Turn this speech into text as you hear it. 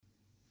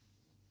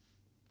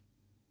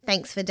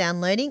Thanks for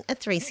downloading a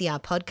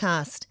 3CR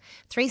podcast.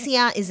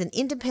 3CR is an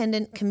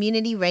independent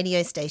community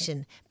radio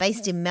station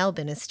based in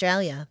Melbourne,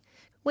 Australia.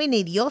 We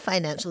need your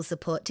financial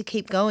support to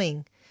keep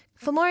going.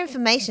 For more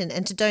information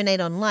and to donate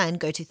online,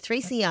 go to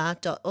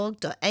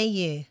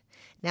 3cr.org.au.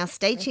 Now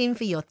stay tuned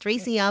for your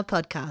 3CR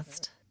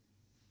podcast.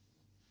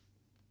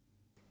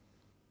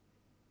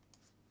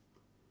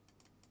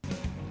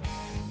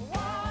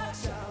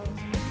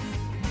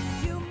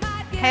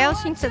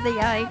 Housing for the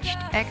Aged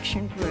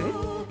Action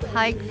Group,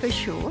 HAG for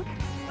short,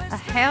 a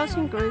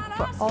housing group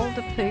for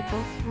older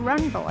people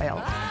run by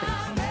older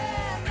people.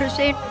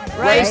 Present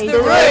Raise the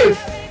Roof!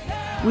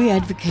 We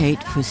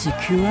advocate for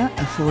secure,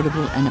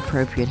 affordable and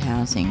appropriate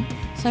housing.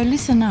 So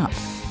listen up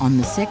on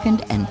the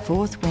second and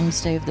fourth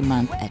Wednesday of the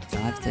month at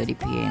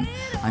 5:30pm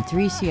on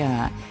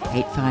 3CR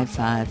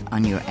 855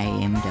 on your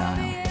AM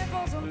dial.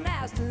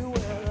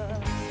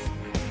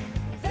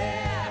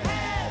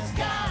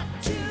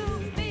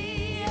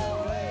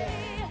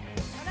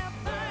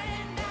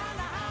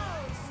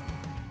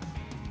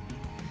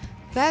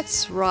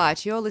 That's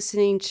right. You're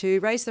listening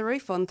to Raise the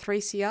Roof on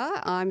 3CR.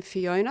 I'm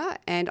Fiona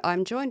and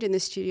I'm joined in the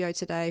studio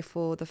today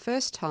for the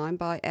first time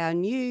by our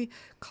new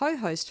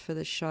co-host for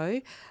the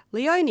show,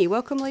 Leonie.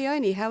 Welcome,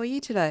 Leonie. How are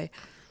you today?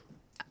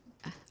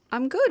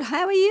 I'm good.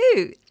 How are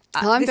you?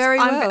 I'm very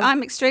well.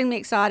 I'm extremely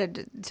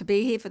excited to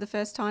be here for the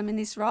first time in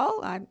this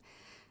role.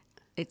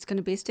 It's going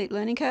to be a steep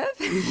learning curve.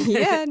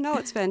 Yeah, no,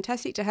 it's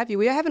fantastic to have you.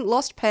 We haven't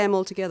lost Pam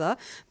altogether,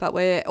 but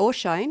or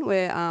Shane.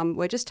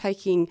 We're just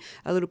taking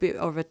a little bit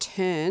of a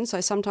turn.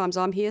 So sometimes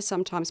I'm here,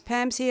 sometimes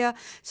Pam's here,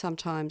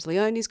 sometimes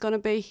Leonie's going to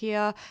be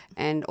here,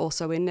 and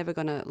also we're never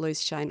going to lose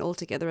Shane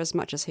altogether. As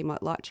much as he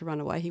might like to run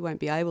away, he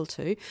won't be able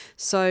to.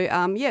 So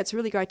yeah, it's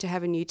really great to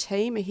have a new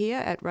team here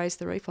at Raise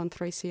the Roof on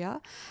 3CR.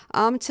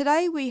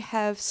 Today we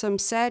have some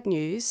sad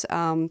news.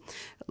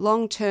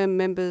 Long-term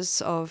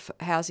members of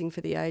Housing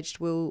for the Aged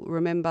will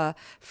remember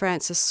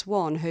Frances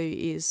Swan,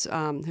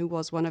 who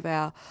was one of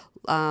our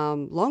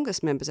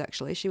longest members,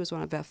 actually. She was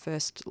one of our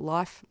first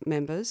life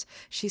members.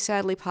 She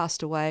sadly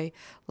passed away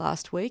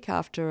last week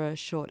after a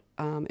short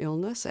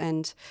illness,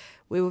 and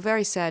we were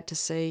very sad to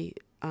see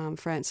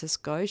Frances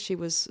go. She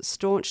was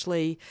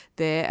staunchly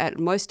there at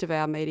most of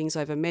our meetings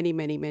over many,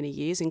 many, many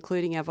years,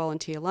 including our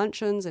volunteer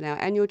luncheons and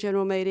our annual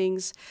general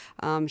meetings.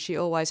 She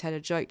always had a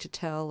joke to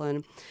tell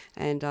and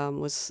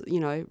was,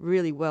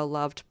 really well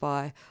loved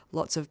by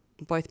lots of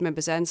both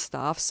members and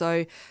staff.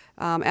 So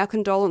our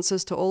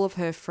condolences to all of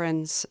her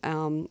friends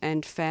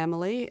and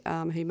family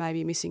who may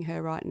be missing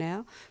her right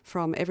now,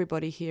 from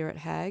everybody here at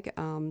HAG,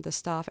 the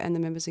staff and the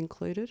members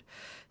included.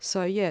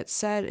 So yeah, it's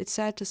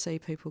sad to see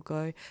people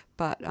go,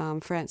 but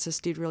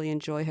Frances did really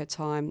enjoy her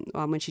time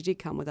when she did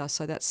come with us.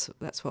 So that's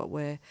what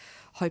we're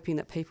hoping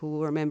that people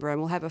will remember, and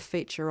we'll have a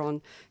feature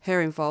on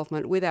her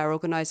involvement with our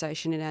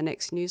organisation in our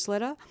next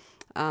newsletter.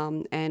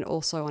 And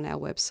also on our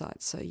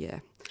website. So, yeah.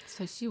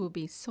 So she will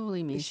be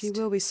sorely missed. She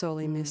will be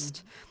sorely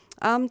missed.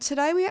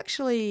 Today we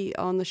actually,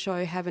 on the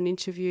show, have an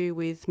interview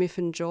with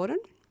Miffin Jordan,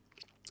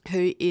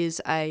 who is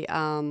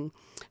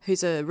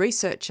who's a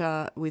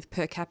researcher with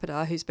Per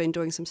Capita, who's been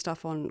doing some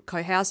stuff on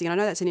co-housing. And I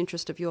know that's an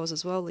interest of yours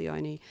as well,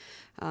 Leonie,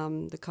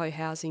 the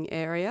co-housing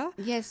area.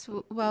 Yes,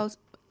 well,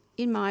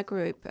 in my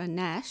group,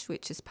 NASH,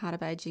 which is part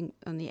of Ageing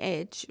on the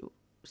Edge,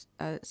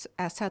 our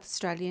South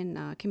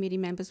Australian committee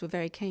members were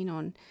very keen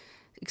on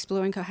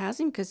exploring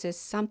co-housing because there's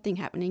something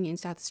happening in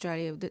South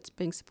Australia that's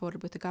being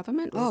supported with the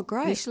government. Oh,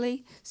 great.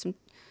 Initially, some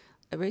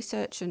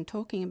research and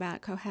talking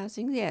about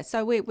co-housing. Yeah,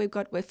 so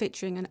we're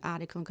featuring an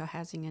article on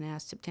co-housing in our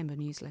September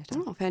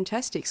newsletter. Oh,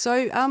 fantastic.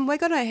 So we're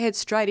going to head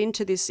straight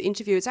into this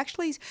interview. It's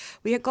actually,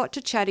 we got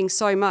to chatting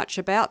so much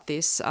about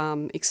this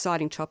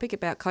exciting topic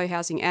about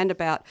co-housing and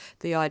about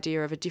the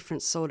idea of a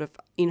different sort of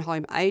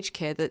in-home aged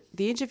care that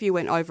the interview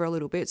went over a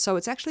little bit. So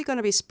it's actually going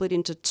to be split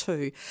into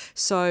two.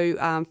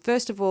 So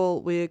first of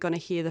all, we're going to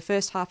hear the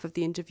first half of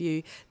the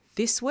interview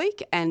this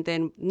week, and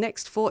then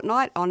next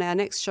fortnight on our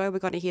next show we're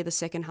going to hear the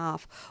second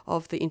half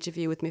of the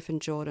interview with Miffin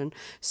Jordan.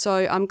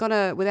 So I'm going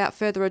to, without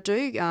further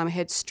ado,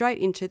 head straight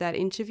into that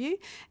interview,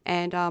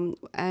 and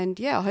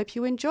yeah, I hope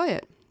you enjoy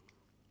it.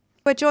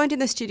 We're joined in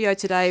the studio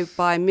today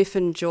by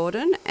Miffin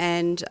Jordan,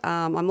 and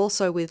I'm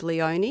also with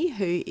Leonie,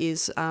 who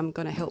is going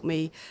to help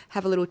me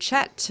have a little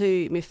chat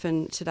to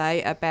Miffin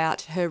today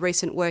about her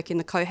recent work in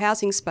the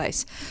co-housing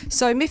space.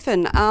 So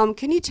Miffin,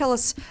 can you tell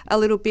us a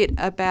little bit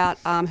about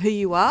who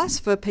you are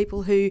for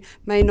people who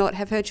may not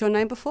have heard your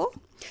name before?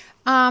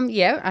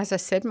 Yeah, as I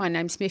said, my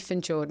name's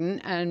Miffin Jordan,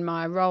 and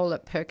my role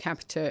at Per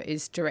Capita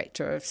is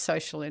Director of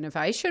Social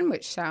Innovation,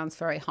 which sounds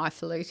very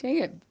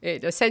highfalutin.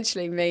 It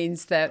essentially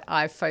means that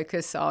I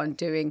focus on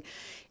doing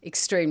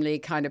extremely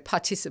kind of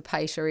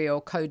participatory or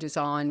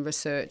co-design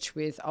research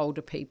with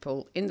older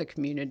people in the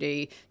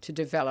community to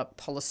develop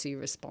policy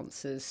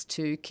responses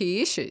to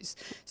key issues.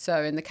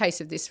 So in the case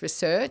of this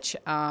research,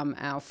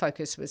 our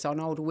focus was on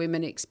older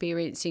women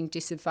experiencing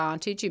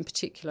disadvantage, in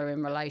particular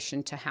in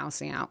relation to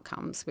housing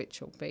outcomes, which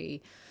will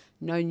be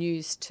no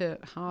news to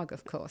Haag,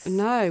 of course.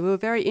 No, we were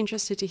very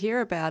interested to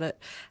hear about it.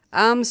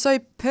 So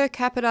Per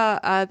Capita,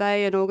 are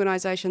they an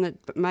organisation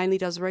that mainly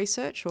does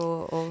research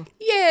or?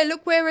 Yeah,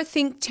 look, we're a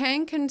think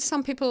tank, and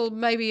some people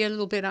may be a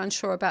little bit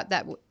unsure about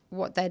that,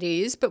 what that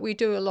is, but we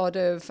do a lot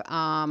of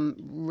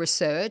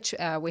research.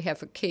 We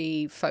have a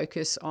key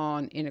focus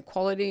on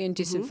inequality and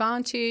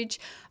disadvantage.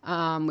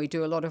 We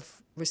do a lot of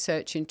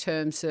research in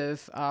terms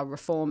of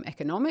reform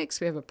economics.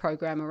 We have a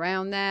program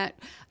around that.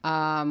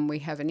 We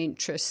have an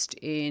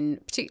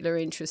particular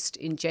interest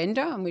in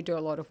gender, and we do a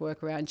lot of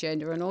work around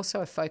gender, and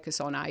also a focus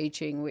on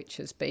ageing, which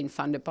has been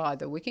funded by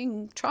the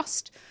Wicking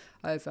Trust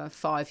over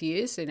 5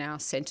 years in our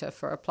Centre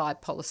for Applied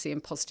Policy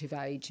and Positive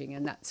Ageing,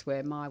 and that's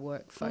where my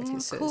work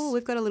focuses. Oh, cool.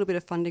 We've got a little bit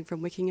of funding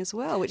from Wicking as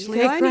well, which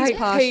They're Leonie's great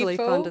partially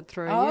people. funded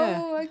through.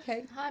 Oh,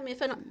 okay. Hi,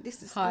 Miff.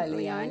 This is Hi,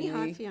 Leonie. Hi,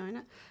 Leonie.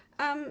 Fiona.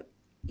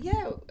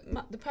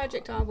 The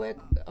project I work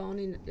on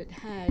at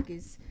Haag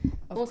is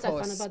also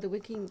course. funded by the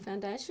Wicking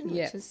Foundation,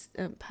 Yeah. which is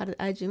part of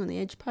the Ageing on the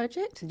Edge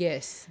project.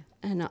 Yes.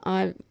 And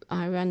I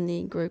run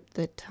the group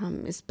that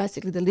is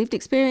basically the lived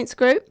experience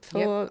group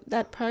for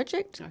that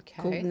project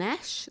called Okay.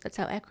 NASH. That's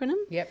our acronym.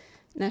 Yep.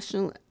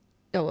 National.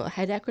 Oh, I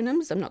hate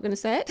acronyms. I'm not going to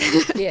say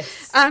it.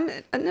 Yes.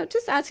 And I'm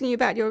just asking you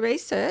about your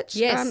research.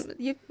 Yes.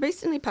 You've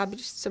recently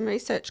published some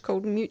research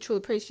called Mutual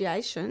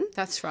Appreciation,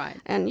 That's right.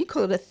 and you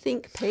call it a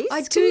think piece.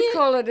 I Can do you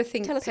call it a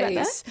think tell us about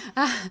piece.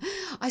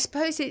 I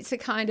suppose it's a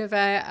kind of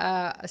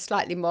a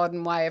slightly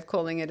modern way of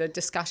calling it a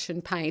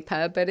discussion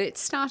paper, but it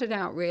started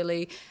out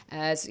really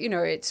as,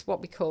 it's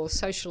what we call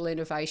social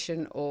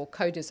innovation or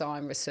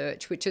co-design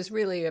research, which is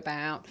really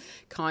about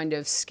kind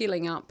of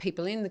skilling up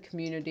people in the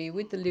community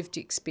with the lived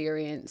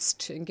experience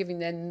and giving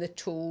them the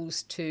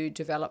tools to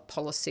develop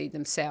policy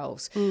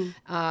themselves.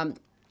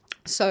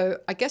 So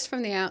I guess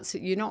from the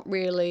outset, you're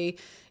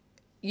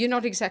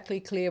not exactly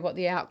clear what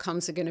the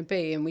outcomes are going to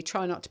be, and we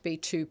try not to be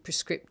too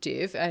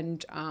prescriptive.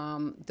 And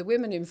the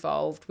women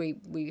involved,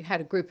 we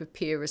had a group of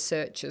peer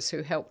researchers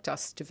who helped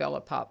us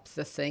develop up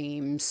the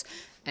themes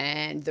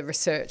and the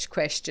research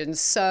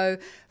questions. So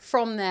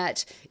from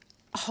that,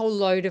 a whole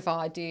load of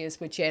ideas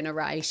were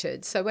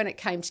generated. So when it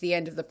came to the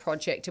end of the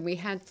project, and we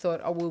had thought,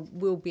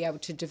 we'll be able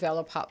to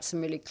develop up some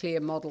really clear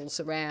models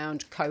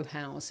around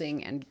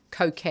co-housing and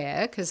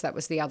co-care, because that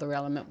was the other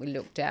element we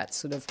looked at,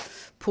 sort of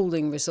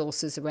pooling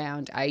resources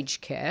around aged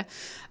care.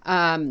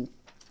 Then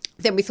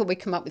we thought we'd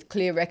come up with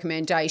clear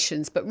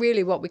recommendations, but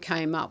really what we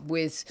came up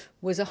with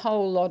was a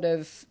whole lot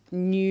of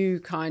new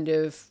kind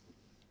of,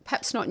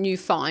 perhaps not new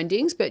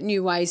findings, but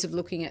new ways of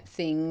looking at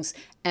things,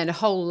 and a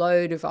whole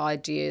load of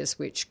ideas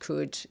which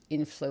could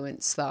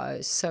influence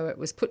those. So it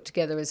was put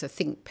together as a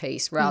think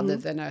piece rather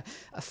than a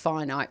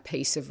finite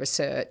piece of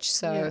research.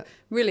 So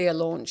really a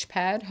launch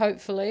pad,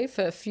 hopefully,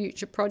 for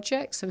future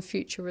projects and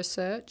future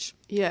research.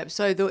 Yeah,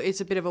 so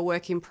it's a bit of a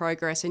work in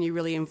progress, and you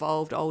really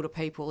involved older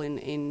people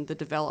in the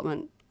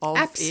development of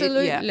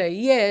Absolutely, it.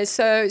 yeah.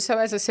 So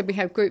as I said, we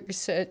have group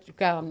research,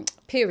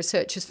 peer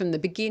researchers from the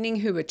beginning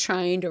who are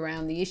trained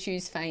around the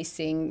issues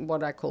facing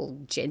what I call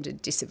gender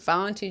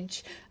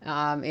disadvantage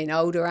in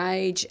older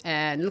age,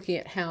 and looking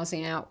at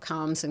housing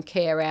outcomes and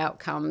care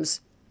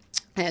outcomes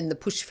and the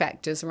push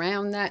factors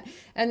around that.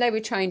 And they were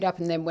trained up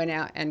and then went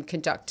out and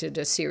conducted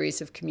a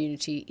series of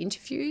community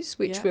interviews,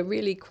 which were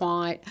really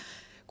quite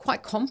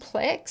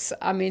complex.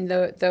 I mean,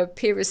 the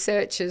peer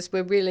researchers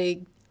were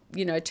really,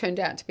 turned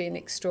out to be an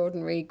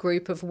extraordinary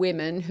group of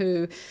women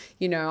who,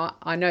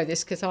 I know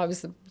this because I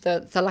was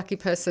the lucky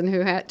person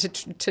who had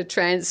to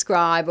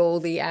transcribe all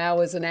the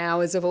hours and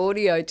hours of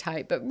audio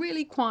tape, but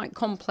really quite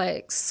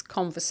complex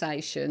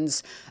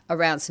conversations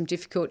around some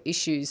difficult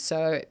issues.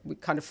 So we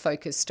kind of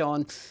focused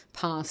on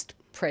past,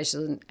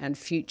 present and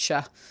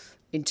future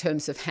in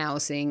terms of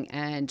housing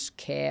and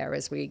care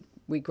as we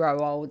grow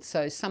old.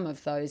 So some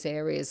of those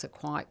areas are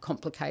quite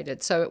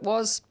complicated. So it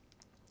was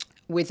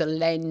with a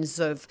lens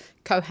of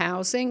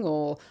co-housing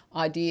or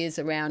ideas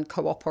around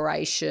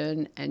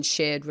cooperation and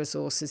shared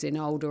resources in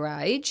older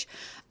age.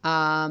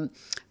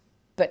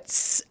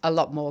 But a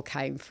lot more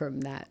came from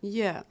that.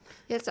 Yeah.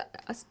 Yes,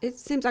 it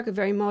seems like a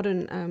very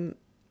modern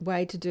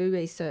way to do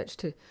research,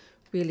 to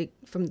really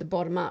from the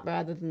bottom up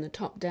rather than the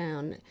top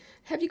down.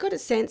 Have you got a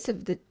sense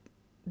of the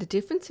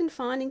difference in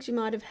findings you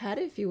might have had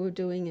if you were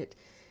doing it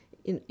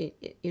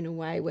in a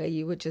way where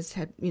you would just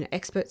have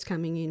experts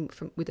coming in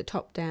with a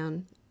top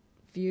down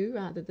view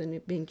rather than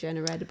it being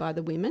generated by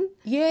the women?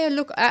 Yeah,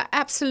 look,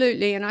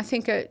 absolutely. And I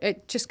think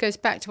it just goes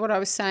back to what I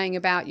was saying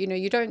about,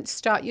 you don't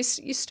start, you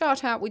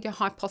start out with your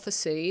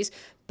hypotheses,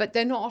 but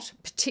they're not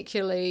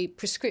particularly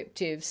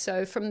prescriptive.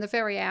 So from the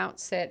very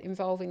outset,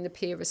 involving the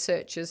peer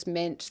researchers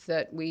meant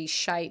that we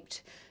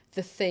shaped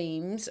the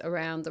themes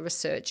around the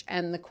research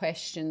and the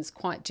questions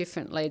quite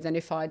differently than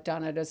if I'd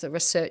done it as a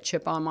researcher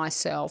by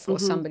myself or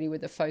somebody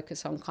with a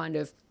focus on kind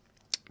of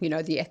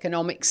the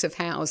economics of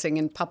housing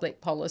and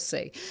public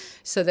policy.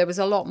 So there was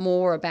a lot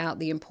more about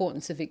the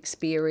importance of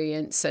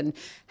experience and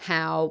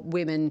how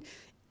women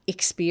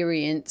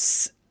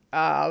experience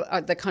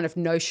the kind of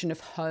notion of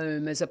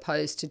home as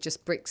opposed to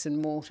just bricks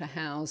and mortar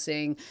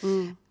housing.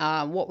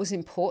 What was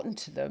important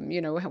to them?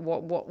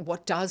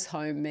 What does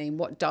home mean?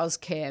 What does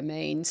care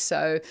mean?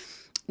 So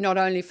not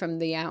only from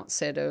the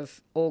outset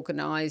of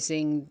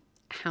organising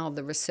how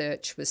the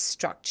research was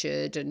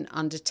structured and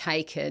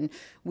undertaken,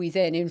 we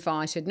then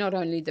invited not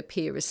only the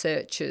peer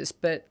researchers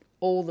but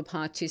all the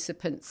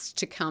participants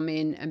to come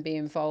in and be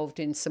involved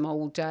in some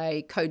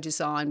all-day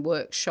co-design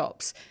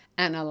workshops,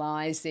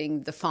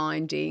 analysing the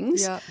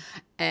findings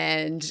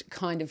and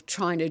kind of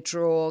trying to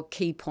draw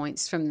key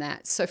points from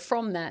that. So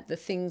from that, the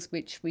things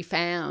which we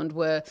found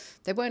were,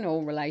 they weren't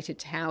all related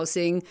to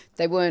housing,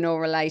 they weren't all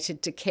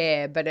related to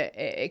care, but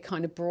it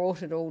kind of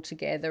brought it all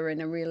together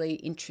in a really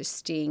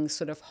interesting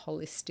sort of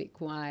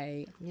holistic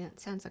way. Yeah, it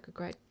sounds like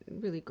a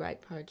really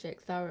great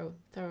project, thorough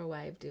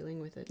way of dealing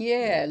with it.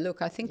 Yeah,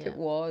 look, I think it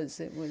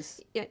was.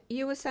 Yeah,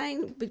 you were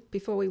saying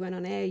before we went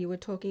on air, you were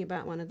talking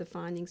about one of the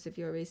findings of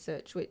your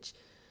research, which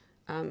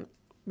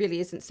really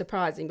isn't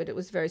surprising, but it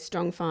was very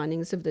strong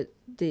findings of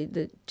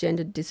the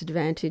gender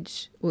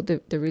disadvantage, or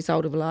the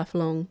result of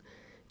lifelong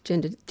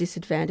gender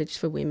disadvantage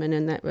for women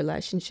and that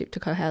relationship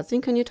to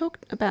co-housing. Can you talk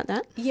about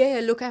that?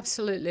 Yeah, look,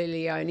 absolutely,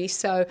 Leonie.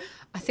 So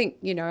I think,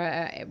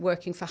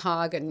 working for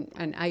Haag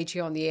and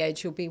Aging on the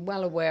Edge, you'll be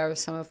well aware of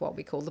some of what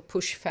we call the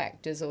push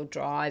factors or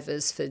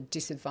drivers for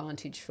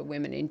disadvantage for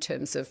women in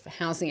terms of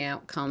housing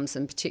outcomes,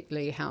 and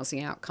particularly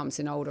housing outcomes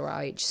in older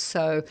age.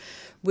 So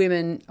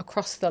women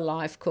across the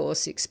life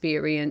course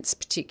experience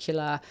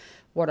particular,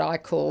 what I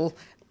call,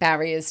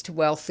 barriers to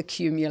wealth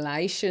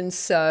accumulation.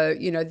 So,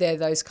 they're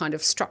those kind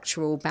of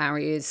structural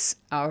barriers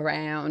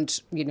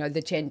around,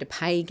 the gender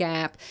pay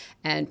gap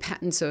and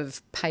patterns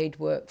of paid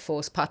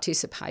workforce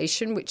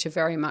participation, which are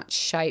very much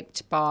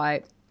shaped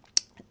by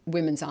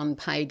women's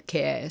unpaid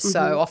care.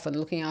 So often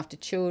looking after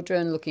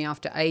children, looking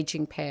after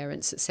ageing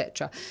parents,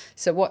 etc.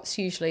 So what's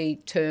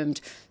usually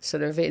termed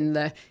sort of in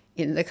the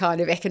kind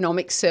of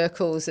economic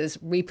circles as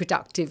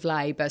reproductive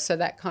labour, so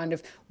that kind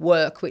of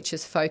work which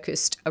is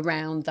focused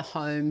around the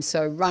home,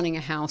 so running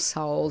a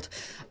household,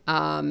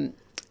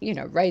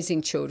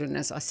 raising children,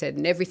 as I said,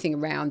 and everything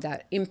around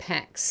that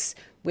impacts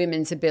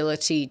women's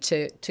ability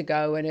to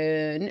go and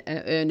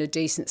earn a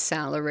decent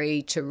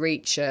salary, to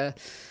reach a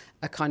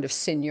kind of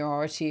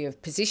seniority of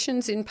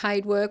positions in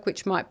paid work,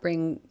 which might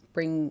bring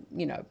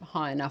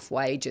high enough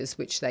wages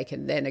which they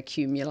can then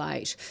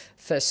accumulate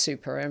for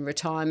super and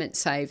retirement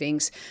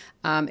savings.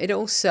 It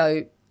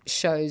also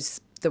shows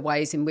the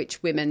ways in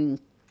which women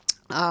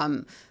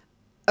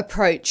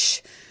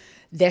approach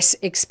this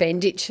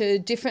expenditure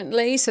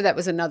differently. So that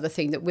was another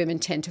thing, that women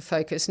tend to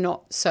focus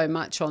not so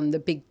much on the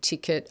big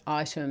ticket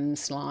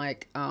items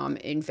like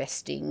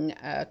investing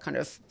a kind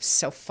of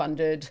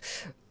self-funded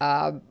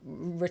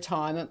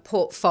retirement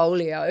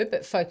portfolio,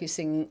 but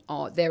focusing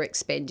on their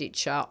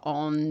expenditure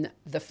on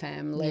the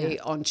family,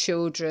 on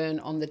children,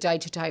 on the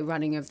day-to-day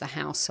running of the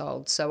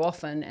household. So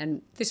often,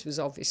 and this was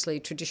obviously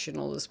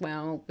traditional as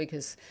well,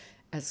 because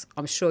as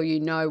I'm sure you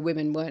know,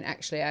 women weren't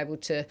actually able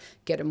to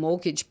get a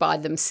mortgage by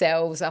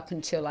themselves up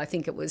until I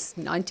think it was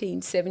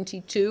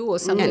 1972 or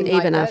something like that. And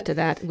even after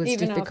that, it was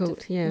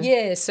difficult.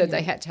 So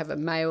they had to have a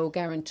male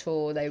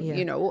guarantor.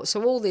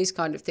 So all these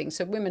kind of things.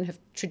 So women have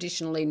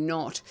traditionally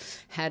not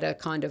had a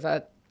kind of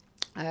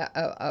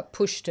a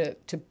push to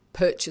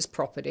purchase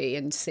property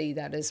and see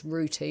that as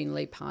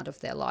routinely part of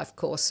their life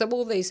course. So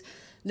all these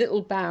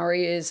little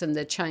barriers and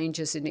the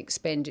changes in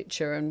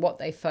expenditure and what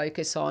they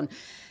focus on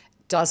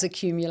does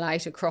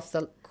accumulate across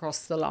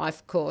the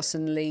life course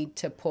and lead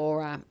to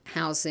poorer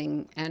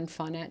housing and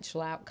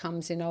financial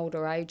outcomes in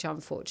older age,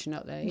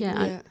 unfortunately.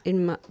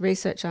 In my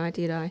research I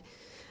did, I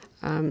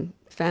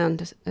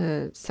found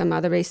some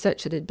other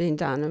research that had been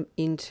done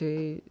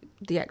into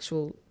the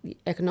actual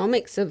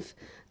economics of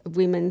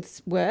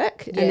women's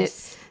work, and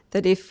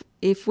that if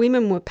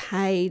women were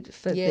paid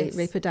for the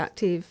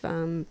reproductive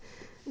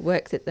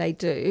work that they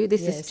do,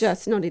 this is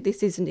just not,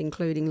 this isn't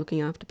including looking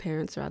after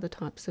parents or other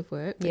types of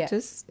work, but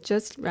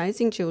just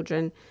raising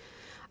children,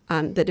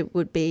 that it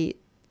would be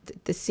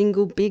the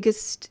single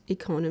biggest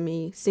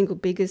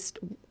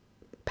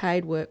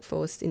paid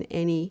workforce in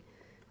any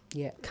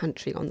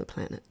country on the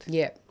planet.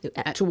 It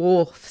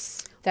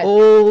dwarfs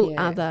all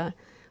other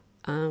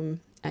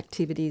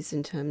activities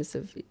in terms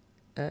of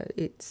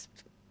its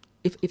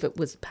if it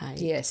was paid.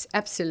 Yes,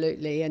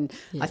 absolutely. And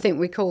I think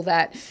we call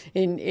that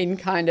in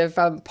kind of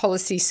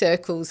policy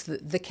circles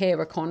the care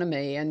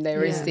economy, and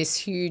there is this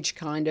huge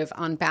kind of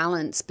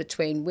unbalance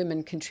between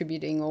women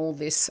contributing all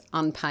this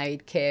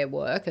unpaid care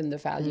work and the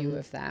value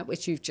of that,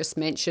 which you've just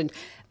mentioned.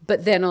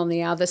 But then on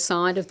the other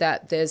side of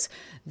that, there's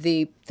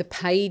the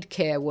paid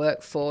care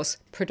workforce,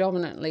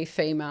 predominantly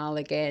female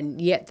again,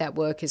 yet that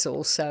work is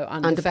also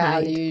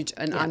undervalued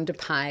and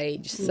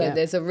underpaid. So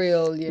there's a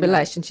real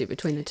relationship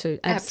between the two.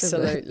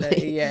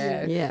 Absolutely,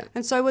 yeah.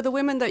 And so were the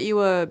women that you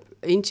were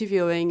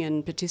interviewing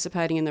and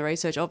participating in the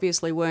research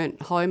obviously weren't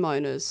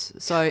homeowners.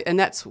 So, and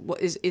that's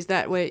is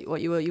that where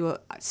what you were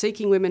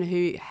seeking women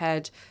who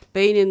had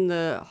been in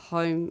the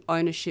home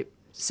ownership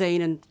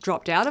seen and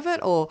dropped out of it,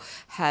 or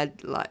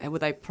were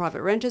they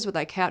private renters? Were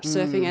they couch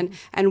surfing?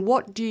 And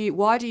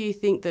why do you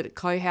think that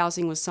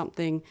co-housing was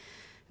something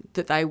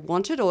that they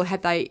wanted, or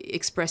had they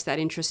expressed that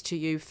interest to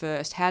you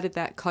first? How did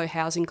that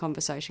co-housing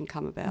conversation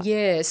come about?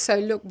 Yeah, so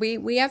look,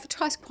 we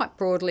advertised quite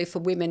broadly for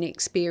women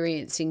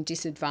experiencing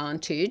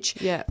disadvantage,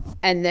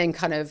 and then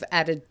kind of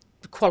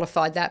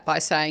qualified that by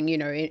saying, you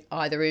know,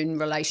 either in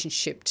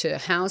relationship to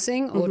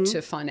housing or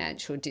to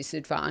financial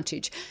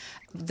disadvantage.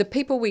 The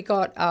people we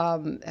got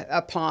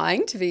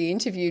applying to be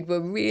interviewed were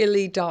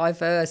really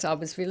diverse. I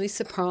was really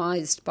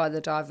surprised by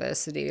the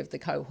diversity of the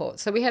cohort.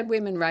 So we had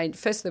women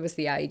first there was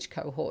the age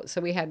cohort.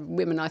 So we had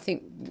women, I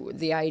think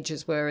the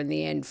ages were in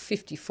the end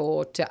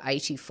 54 to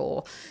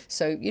 84.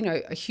 So, you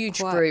know, a huge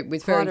group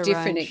with very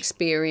different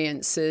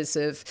experiences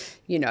of,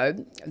 you know,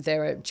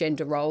 their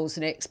gender roles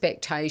and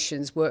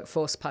expectations,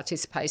 workforce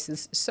participation.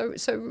 So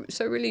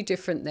really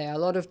different there. A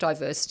lot of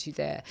diversity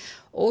there.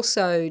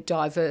 Also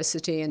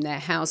diversity in their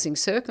housing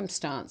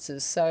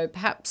circumstances. So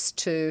perhaps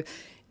to,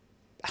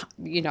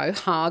 you know,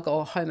 HUG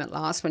or Home at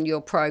Last, one of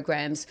your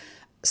programs,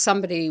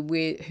 somebody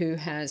who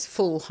has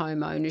full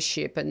home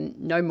ownership and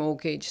no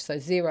mortgage, so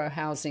zero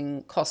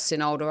housing costs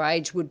in older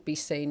age, would be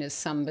seen as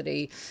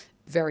somebody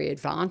very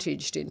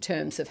advantaged in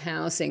terms of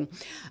housing.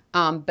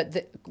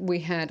 But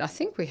I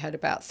think we had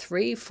about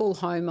 3 full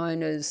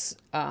homeowners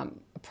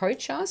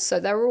approach us.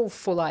 So they were all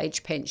full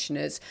age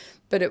pensioners.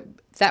 But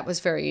that was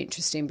very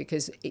interesting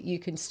because you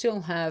can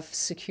still have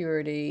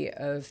security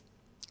of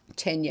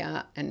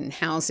tenure and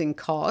housing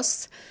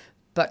costs,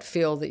 but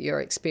feel that you're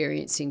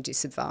experiencing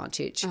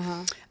disadvantage.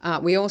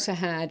 We also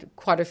had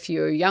quite a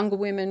few younger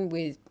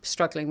women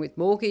struggling with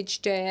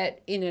mortgage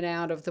debt, in and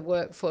out of the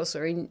workforce,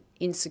 or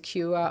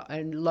insecure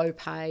and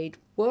low-paid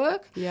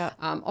work,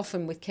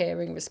 often with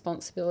caring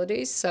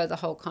responsibilities. So the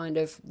whole kind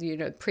of, you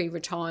know,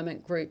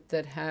 pre-retirement group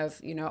that have,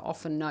 you know,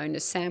 often known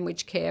as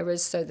sandwich carers.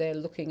 So they're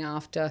looking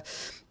after,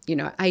 you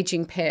know,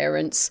 ageing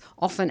parents,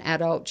 often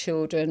adult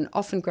children,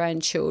 often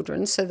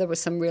grandchildren. So there were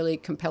some really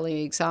compelling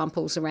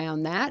examples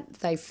around that.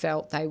 They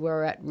felt they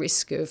were at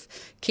risk of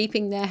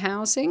keeping their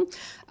housing.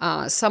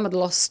 Some had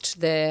lost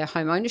their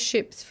home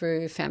ownership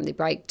through family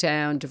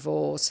breakdown,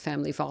 divorce,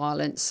 family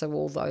violence, so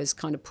all those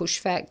kind of push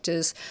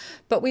factors.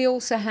 But we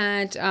also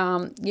had,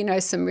 you know,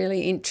 some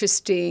really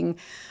interesting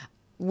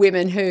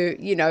women who,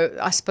 you know,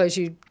 I suppose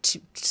you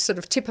sort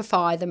of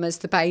typify them as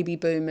the baby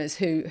boomers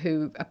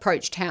who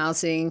approached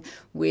housing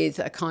with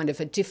a kind of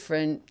a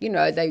different, you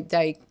know,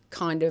 they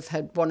kind of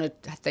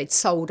they'd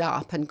sold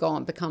up and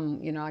become,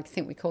 you know, I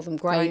think we call them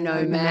grey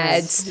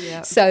nomads.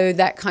 Yep. So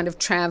that kind of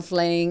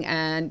travelling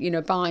and, you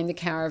know, buying the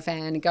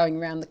caravan and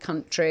going around the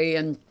country.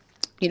 And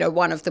you know,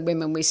 one of the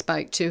women we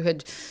spoke to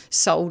had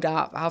sold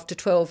up after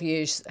 12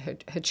 years.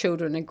 Her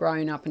children had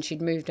grown up and she'd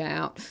moved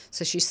out.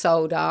 So she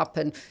sold up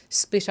and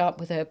split up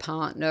with her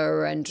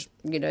partner and,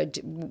 you know,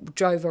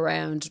 drove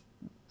around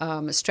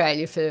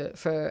Australia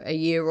for a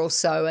year or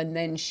so. And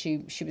then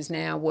she was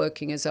now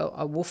working as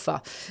a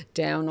woofer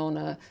down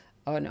on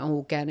an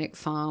organic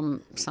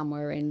farm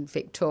somewhere in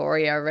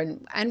Victoria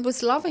and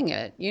was loving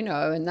it, you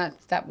know, and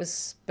that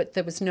was, but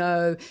there was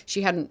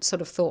she hadn't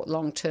sort of thought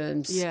long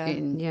terms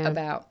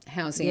about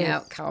housing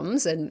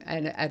outcomes and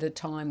at a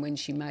time when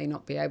she may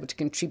not be able to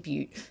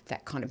contribute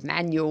that kind of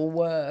manual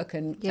work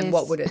and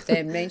what would it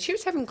then mean. She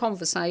was having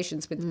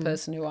conversations with the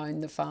person who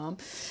owned the farm.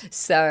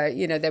 So,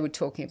 you know, they were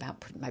talking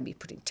about maybe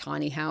putting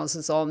tiny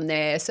houses on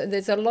there. So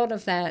there's a lot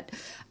of that.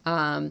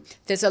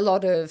 There's a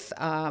lot of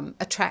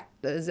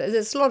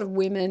there's a lot of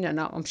women, and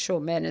I'm sure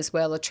men as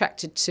well,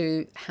 attracted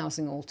to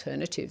housing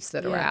alternatives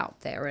that are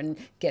out there and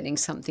getting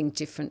something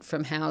different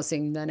from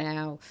housing than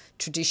our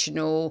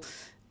traditional,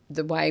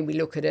 the way we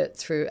look at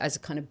it as a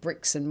kind of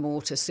bricks and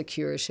mortar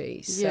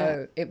security.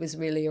 So it was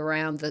really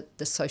around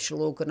the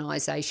social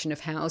organisation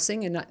of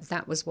housing, and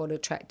that was what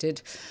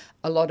attracted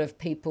a lot of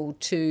people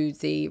to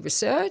the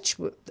research.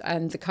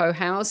 And the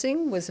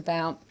co-housing was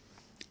about,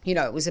 you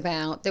know,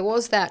 there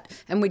was that,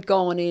 and we'd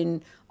gone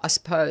in, I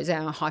suppose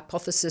our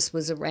hypothesis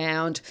was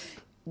around,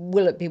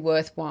 will it be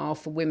worthwhile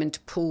for women to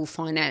pool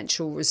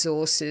financial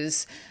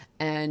resources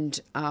and,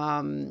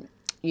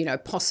 you know,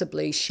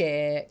 possibly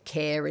share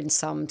care in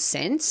some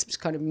sense,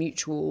 kind of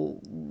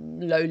mutual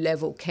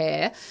low-level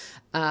care,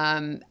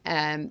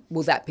 and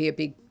will that be a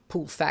big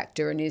pull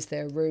factor, and is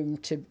there room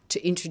to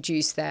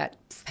introduce that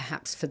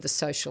perhaps for the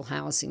social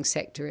housing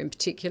sector in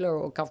particular,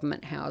 or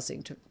government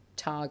housing to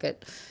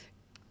target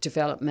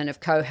development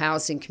of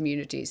co-housing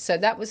communities. So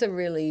that was a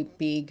really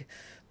big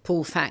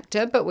pull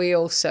factor, but we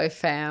also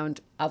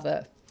found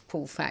other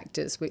pull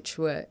factors which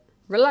were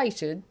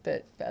related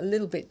but a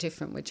little bit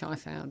different, which I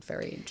found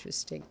very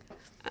interesting.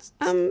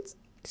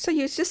 So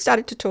you just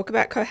started to talk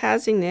about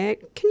co-housing there.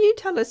 Can you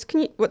tell us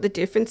what the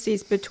difference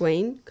is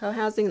between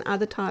co-housing and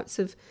other types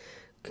of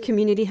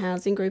community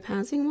housing, group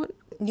housing?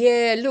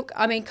 Yeah, look,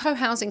 I mean,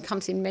 co-housing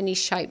comes in many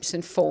shapes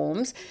and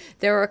forms.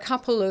 There are a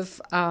couple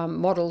of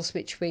models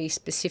which we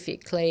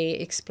specifically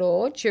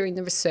explored during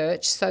the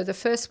research. So the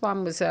first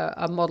one was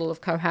a model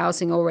of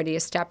co-housing already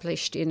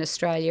established in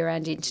Australia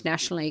and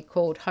internationally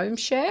called home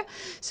share.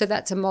 So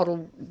that's a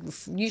model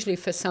usually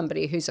for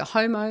somebody who's a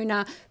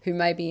homeowner who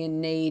may be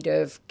in need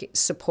of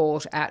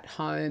support at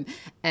home,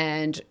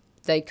 and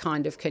they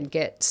kind of can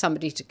get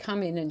somebody to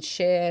come in and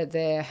share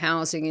their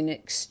housing in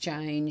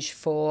exchange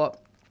for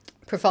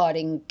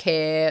providing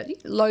care,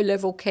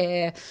 low-level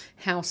care,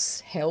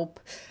 house help,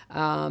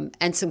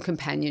 and some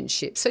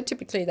companionship. So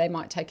typically they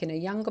might take in a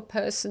younger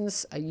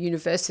person's, a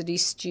university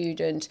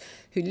student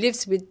who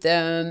lives with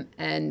them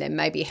and then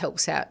maybe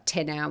helps out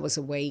 10 hours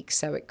a week.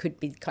 So it could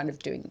be kind of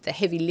doing the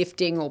heavy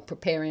lifting or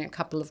preparing a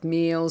couple of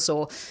meals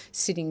or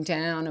sitting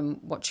down and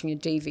watching a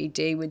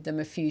DVD with them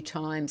a few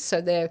times. So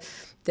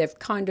they've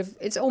kind of,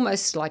 it's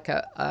almost like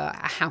a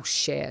house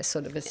share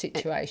sort of a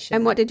situation.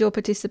 And what did your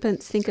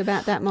participants think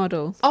about that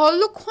model? Oh,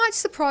 look, quite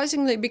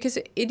surprisingly, because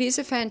it is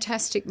a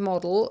fantastic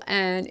model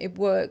and it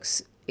works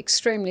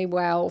extremely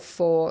well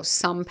for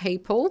some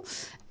people.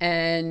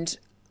 And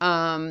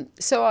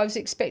so I was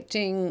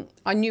expecting,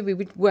 I knew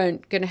we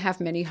weren't going to have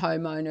many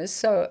homeowners,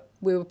 so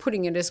we were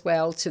putting it as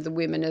well to the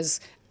women as,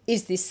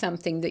 is this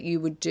something that you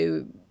would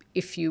do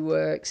if you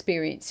were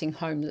experiencing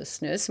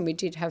homelessness? And we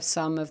did have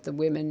some of the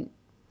women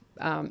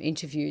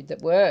interviewed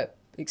that were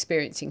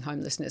experiencing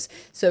homelessness.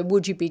 So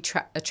would you be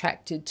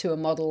attracted to a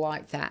model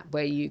like that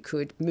where you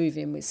could move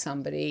in with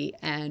somebody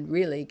and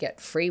really get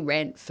free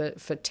rent for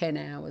 10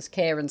 hours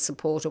care and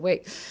support a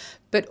week?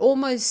 But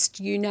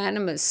almost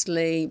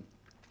unanimously,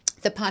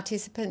 the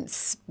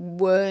participants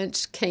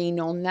weren't keen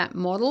on that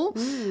model.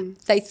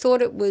 They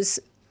thought it was,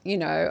 you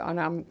know, and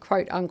I'm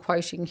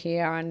unquoting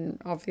here,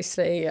 and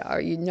obviously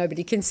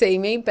nobody can see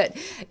me, but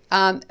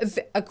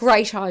a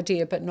great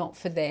idea, but not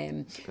for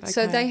them. Okay.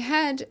 So they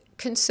had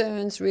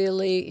concerns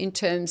really in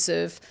terms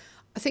of,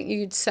 I think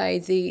you'd say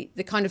the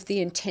kind of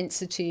the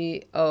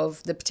intensity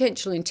of the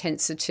potential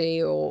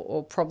intensity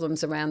or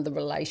problems around the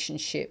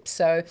relationship.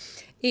 So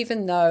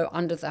even though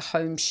under the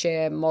home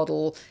share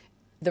model,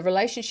 the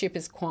relationship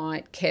is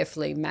quite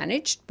carefully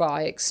managed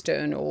by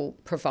external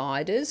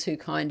providers who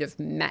kind of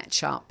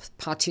match up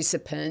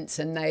participants,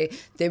 and they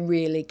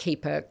really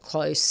keep a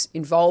close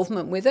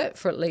involvement with it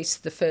for at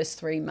least the first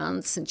 3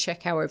 months and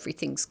check how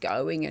everything's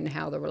going and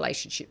how the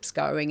relationship's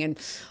going. And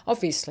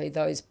obviously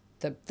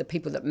the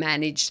people that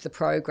manage the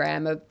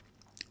program are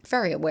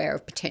very aware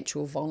of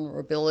potential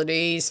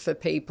vulnerabilities for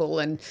people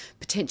and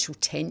potential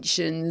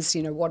tensions.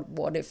 You know,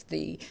 what if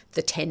the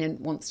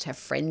tenant wants to have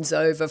friends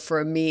over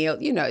for a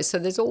meal? You know, so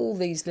there's all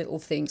these little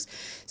things.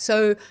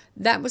 So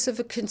that was of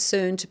a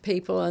concern to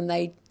people, and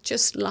they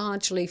just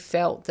largely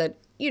felt that,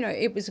 you know,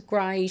 it was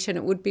great and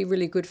it would be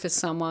really good for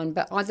someone,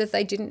 but either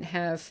they didn't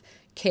have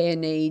care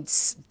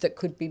needs that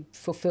could be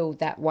fulfilled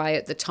that way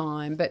at the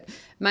time, but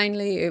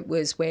mainly it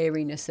was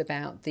wariness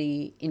about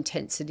the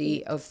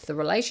intensity of the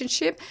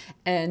relationship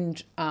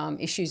and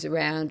issues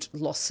around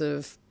loss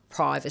of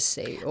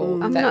privacy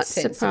or I'm that not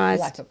sense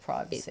surprised of lack of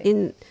privacy.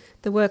 In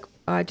the work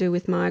I do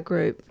with my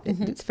group,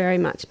 it's very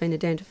much been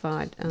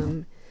identified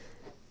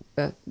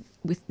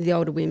with the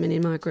older women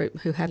in my group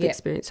who have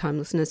experienced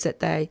homelessness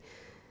that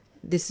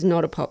this is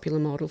not a popular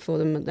model for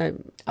them. They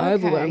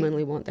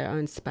overwhelmingly want their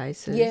own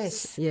spaces.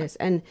 Yes.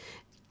 And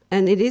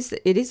it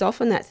is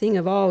often that thing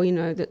of,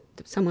 that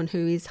someone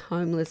who is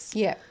homeless.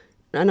 Yeah.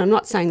 And I'm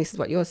not saying this is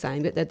what you're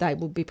saying, but that they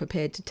will be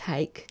prepared to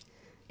take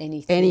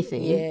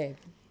anything. Yeah.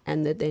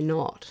 And that they're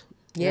not.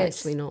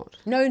 Yes. They're actually not.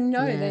 No,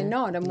 they're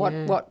not. And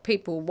what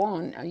people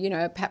want,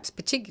 perhaps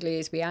particularly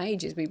as we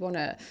age, is we want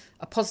a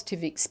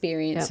positive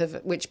experience of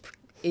which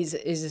is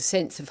a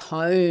sense of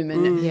home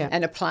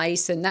and a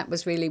place, and that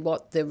was really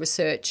what the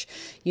research,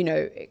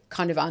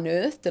 kind of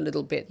unearthed a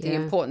little bit, the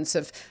importance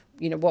of,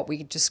 what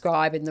we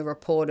describe in the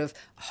report of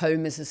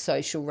home as a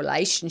social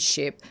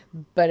relationship,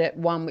 but at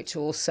one which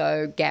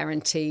also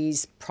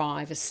guarantees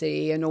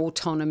privacy and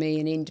autonomy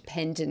and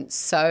independence.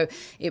 So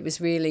it was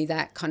really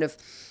that kind of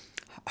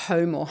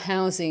home or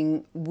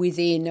housing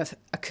within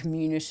a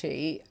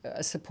community,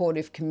 a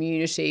supportive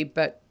community,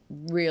 but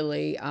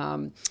really,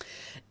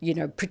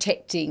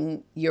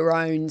 protecting your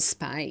own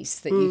space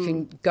that you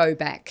can go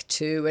back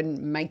to and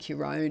make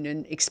your own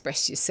and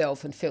express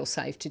yourself and feel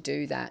safe to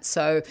do that.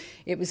 So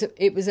it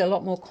was a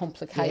lot more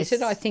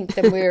complicated, I think,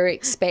 than we were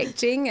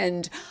expecting.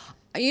 And,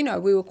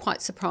 we were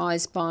quite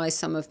surprised by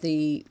some of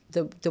the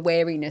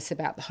wariness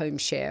about the home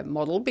share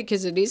model,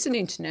 because it is an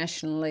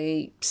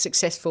internationally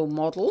successful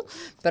model,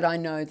 but I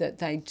know that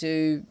they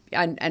do,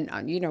 and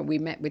we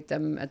met with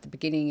them at the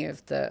beginning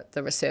of the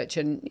research,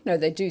 and,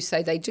 they do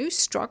say they do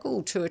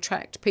struggle to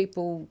attract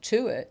people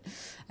to it,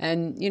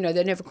 and,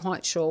 they're never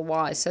quite sure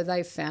why, so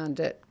they found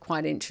it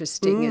quite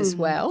interesting as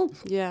well.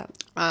 Yeah.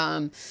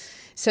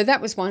 So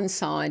that was one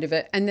side of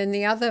it. And then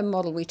the other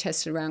model we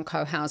tested around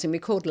co-housing, we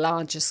called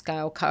larger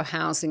scale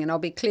co-housing. And I'll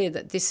be clear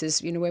that this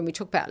is, when we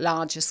talk about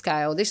larger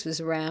scale, this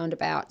was around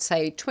about,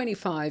 say,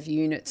 25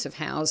 units of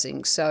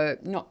housing. So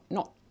not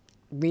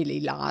really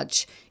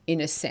large in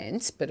a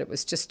sense, but it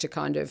was just to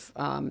kind of,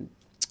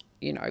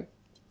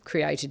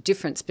 create a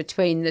difference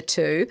between the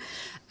two.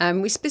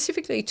 We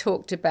specifically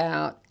talked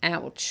about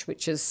OUCH,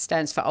 which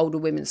stands for Older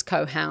Women's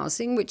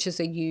Co-Housing, which is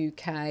a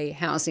UK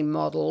housing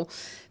model.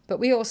 But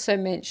we also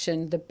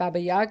mentioned the Baba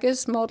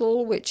Yagas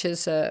model, which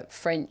is a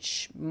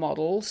French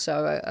model,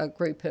 so a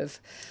group of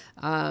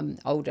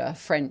older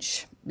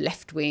French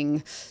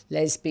left-wing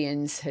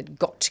lesbians had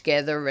got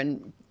together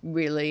and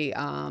really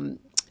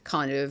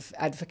kind of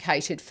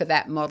advocated for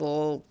that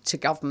model to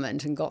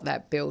government and got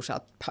that built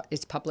up.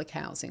 It's public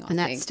housing, I think. And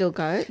that still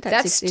goes?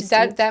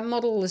 That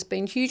model has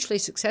been hugely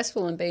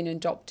successful and been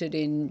adopted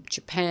in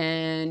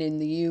Japan, in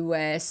the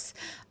US,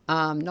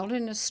 not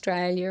in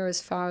Australia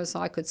as far as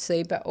I could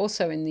see, but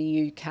also in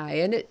the UK.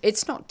 And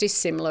it's not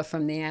dissimilar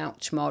from the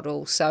OUCH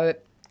model. So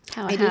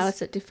how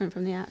is it different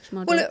from the OUCH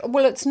model?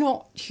 Well, it's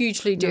not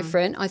hugely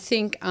different. I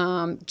think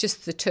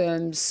just the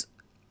terms...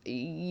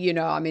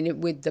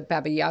 with the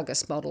Baba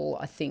Yagas model,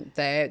 I think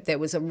there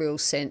was a real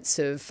sense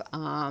of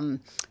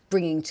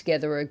bringing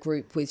together a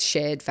group with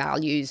shared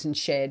values and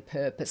shared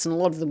purpose. And a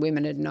lot of the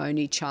women had known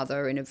each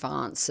other in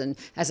advance. And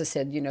as I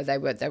said, they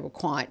were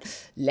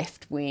quite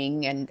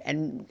left-wing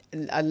and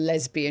a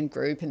lesbian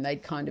group, and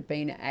they'd kind of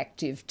been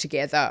active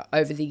together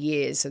over the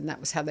years, and that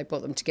was how they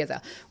brought them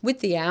together. With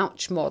the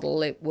OUCH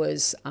model, it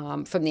was,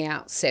 from the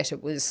outset,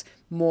 it was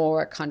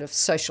more a kind of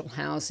social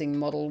housing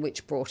model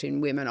which brought in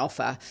women off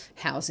a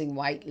housing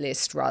wait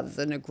list rather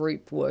than a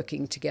group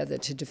working together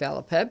to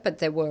develop it. But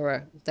there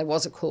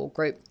was a core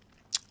group.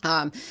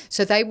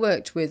 So they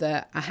worked with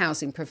a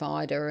housing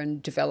provider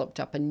and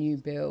developed up a new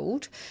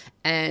build,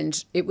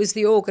 and it was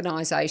the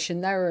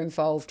organisation, they were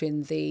involved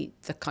in the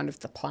kind of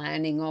the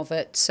planning of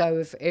it.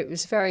 So it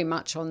was very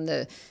much on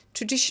the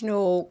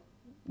traditional,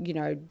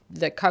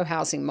 the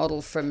co-housing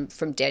model from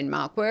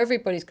Denmark, where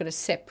everybody's got a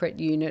separate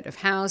unit of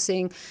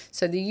housing.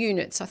 So the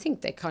units, I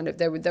think they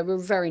were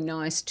very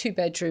nice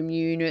 2-bedroom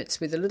units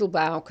with a little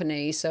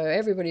balcony. So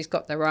everybody's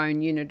got their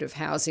own unit of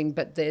housing,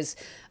 but there's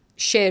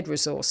shared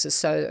resources.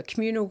 So a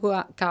communal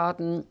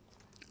garden,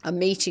 a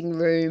meeting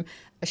room,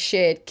 a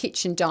shared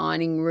kitchen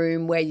dining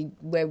room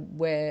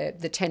where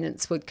the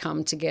tenants would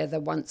come together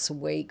once a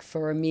week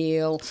for a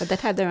meal. But they'd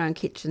have their own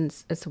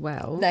kitchens as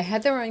well. They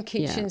had their own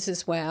kitchens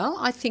as well.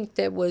 I think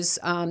there was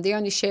the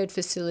only shared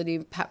facility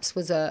perhaps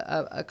was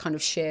a kind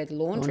of shared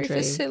laundry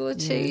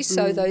facility. Yeah.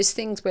 So those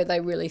things where they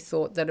really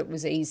thought that it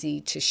was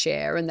easy to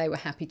share, and they were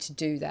happy to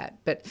do that.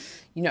 But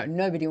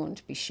nobody wanted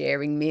to be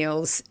sharing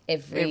meals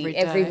every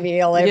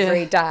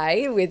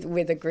day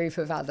with a group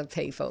of other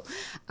people.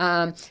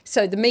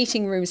 So the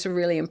meeting rooms were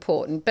really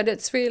important, but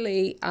it's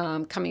really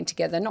coming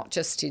together not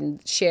just in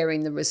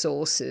sharing the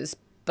resources,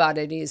 but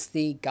it is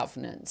the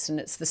governance and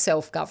it's the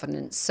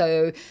self-governance.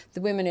 So the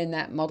women in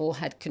that model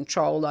had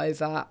control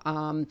over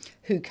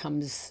who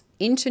comes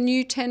into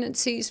new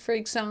tenancies, for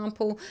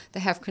example. They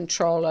have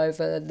control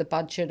over the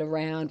budget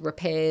around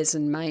repairs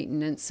and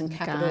maintenance and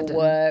capital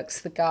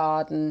works, the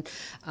garden.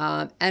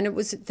 And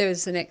there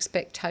was an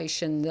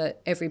expectation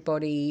that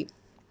everybody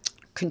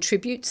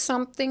contribute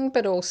something,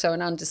 but also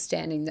an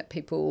understanding that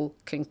people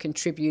can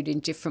contribute in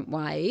different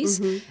ways,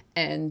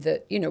 and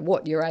that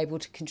what you're able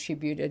to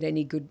contribute at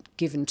any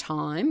given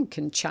time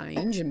can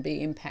change and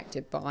be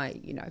impacted by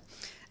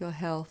your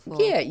health.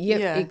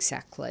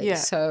 Exactly. Yeah.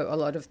 So a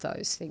lot of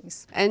those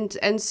things.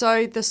 And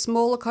so the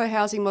smaller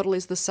co-housing model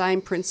is the same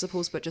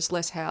principles but just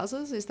less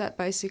houses. Is that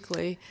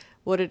basically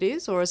what it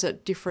is, or is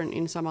it different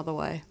in some other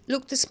way?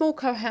 Look, the small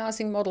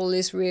co-housing model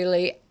is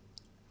really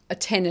a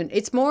tenant.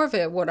 It's more of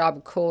what I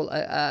would call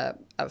a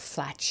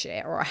flat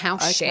share or a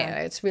house share.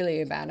 It's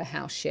really about a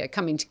house share,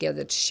 coming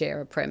together to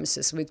share a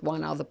premises with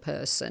one other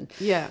person.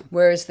 Yeah.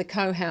 Whereas the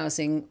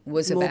co-housing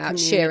was more about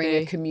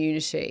sharing a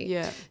community.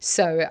 Yeah.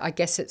 So I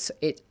guess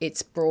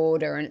it's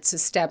broader, and it's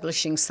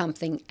establishing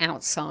something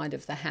outside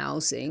of the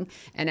housing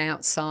and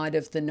outside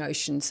of the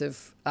notions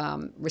of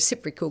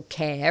reciprocal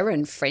care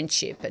and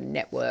friendship and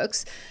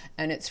networks.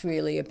 And it's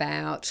really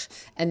about,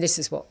 and this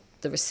is what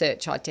the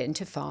research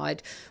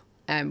identified,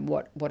 and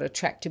what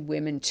attracted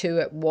women to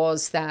it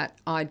was that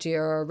idea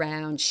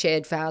around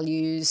shared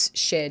values,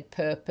 shared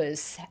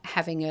purpose,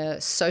 having a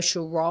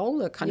social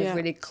role, a kind of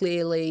really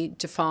clearly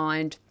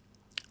defined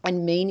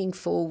and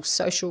meaningful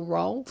social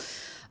role.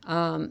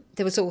 There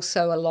was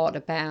also a lot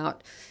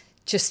about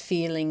just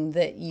feeling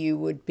that you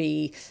would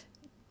be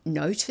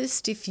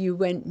noticed if you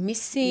went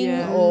missing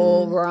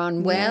or were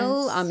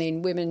unwell. Yes. I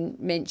mean, women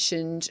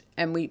mentioned,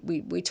 and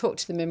we talked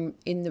to them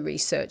in the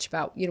research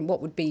about,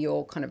 what would be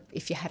your kind of,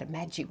 if you had a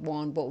magic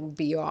wand, what would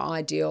be your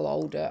ideal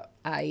older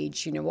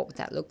age, what would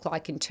that look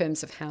like in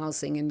terms of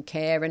housing and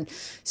care? And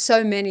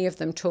so many of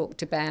them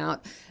talked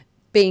about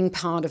being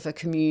part of a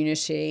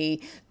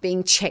community,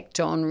 being checked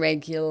on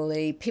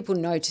regularly, people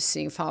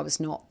noticing if I was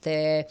not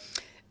there,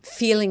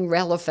 feeling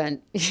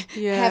relevant,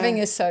 having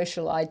a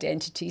social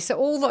identity. So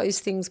all those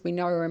things we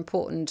know are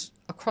important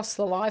across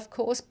the life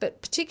course,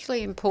 but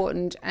particularly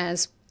important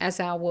as as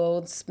our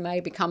worlds may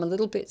become a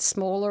little bit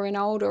smaller in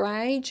older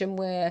age, and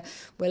we're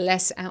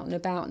less out and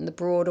about in the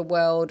broader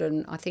world,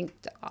 and I think,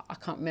 I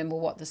can't remember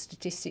what the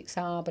statistics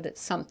are, but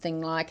it's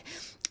something like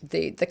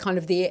the kind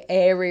of the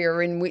area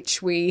in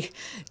which we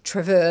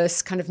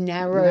traverse kind of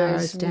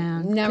narrows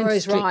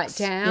right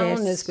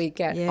down as we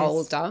get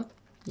older.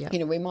 Yep. You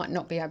know, we might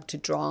not be able to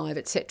drive,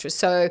 etc.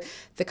 So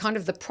the kind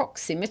of the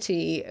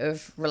proximity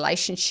of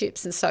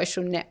relationships and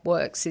social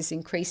networks is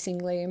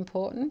increasingly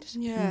important.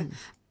 Yeah.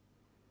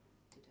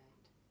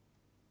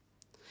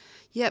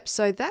 Yep,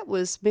 so that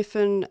was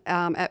Miffin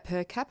at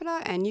Per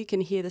Capita, and you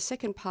can hear the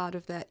second part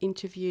of that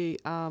interview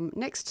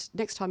next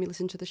time you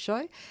listen to the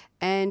show,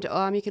 and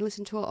you can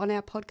listen to it on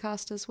our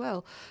podcast as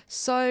well.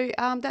 So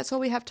that's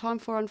all we have time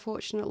for,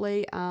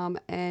 unfortunately,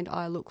 and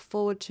I look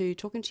forward to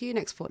talking to you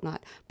next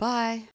fortnight. Bye.